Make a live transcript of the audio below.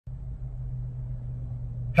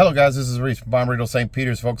Hello guys, this is Reese from Bommarito St.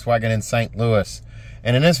 Peter's Volkswagen in St. Louis.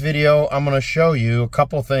 And in this video, I'm going to show you a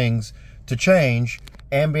couple things to change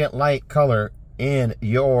ambient light color in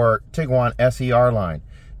your Tiguan SE R-Line.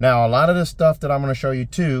 Now, a lot of this stuff that I'm going to show you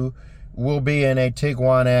too will be in a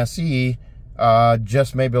Tiguan SE,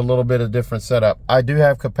 just maybe a little bit of different setup. I do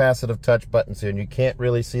have capacitive touch buttons here, and you can't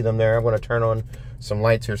really see them there. I'm going to turn on some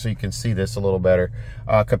lights here so you can see this a little better.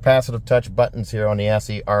 Capacitive touch buttons here on the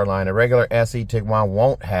SE R-Line. A regular SE Tiguan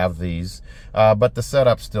won't have these, but the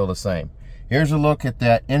setup's still the same. Here's a look at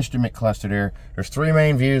that instrument cluster there. There's three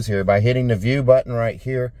main views here. By hitting the view button right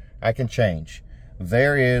here, I can change.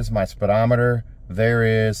 There is my speedometer, there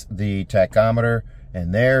is the tachometer,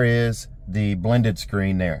 and there is the blended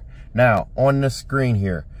screen there. Now, on this screen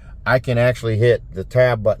here, I can actually hit the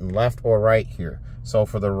tab button left or right here. So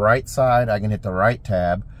for the right side, I can hit the right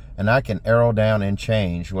tab, and I can arrow down and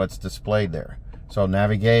change what's displayed there. So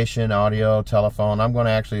navigation, audio, telephone, I'm going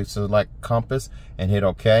to actually select compass and hit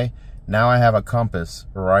OK. Now I have a compass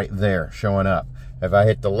right there showing up. If I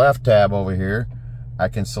hit the left tab over here, I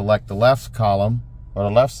can select the left column or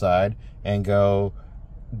the left side and go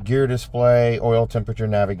gear display, oil temperature,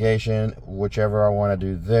 navigation, whichever I want to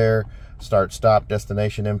do there. Start, stop,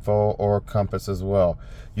 destination info, or compass as well.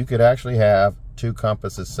 You could actually have two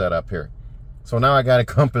compasses set up here. So now I got a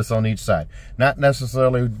compass on each side. Not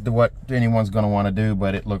necessarily what anyone's going to want to do,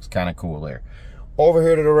 but it looks kind of cool there. Over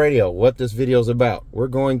here to the radio, what this video is about. We're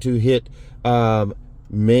going to hit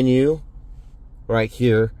menu right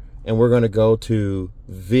here, and we're going to go to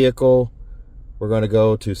vehicle. We're going to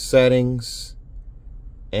go to settings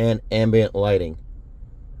and ambient lighting.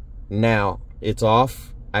 Now it's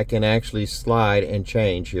off. I can actually slide and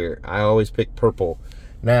change here. I always pick purple.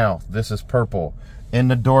 Now, this is purple. In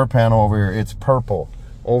the door panel over here, it's purple.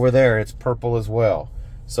 Over there, it's purple as well.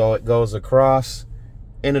 So it goes across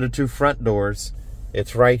into the two front doors.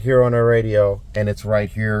 It's right here on our radio, and it's right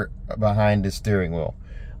here behind the steering wheel.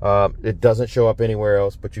 It doesn't show up anywhere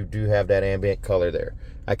else, but you do have that ambient color there.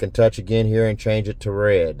 I can touch again here and change it to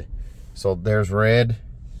red. So there's red,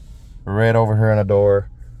 red over here in the door,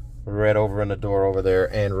 red over in the door over there,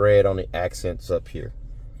 and red on the accents up here.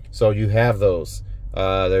 So you have those.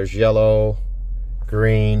 There's yellow,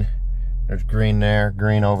 green, there's green there,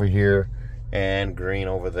 green over here, and green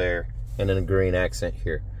over there, and then a green accent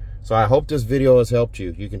here. So I hope this video has helped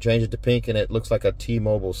you. You can change it to pink, and it looks like a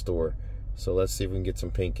T-Mobile store. So let's see if we can get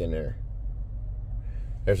some pink in there.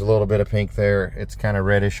 There's a little bit of pink there. It's kind of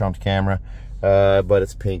reddish on camera, but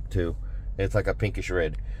it's pink too. It's like a pinkish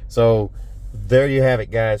red. So there you have it,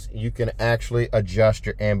 guys. You can actually adjust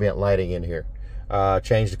your ambient lighting in here,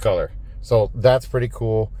 change the color. So that's pretty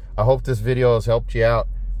cool. I hope this video has helped you out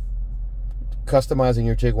customizing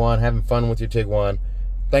your Tiguan, having fun with your Tiguan.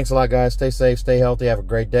 Thanks a lot, guys. Stay safe, stay healthy, have a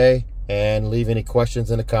great day, and leave any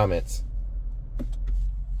questions in the comments.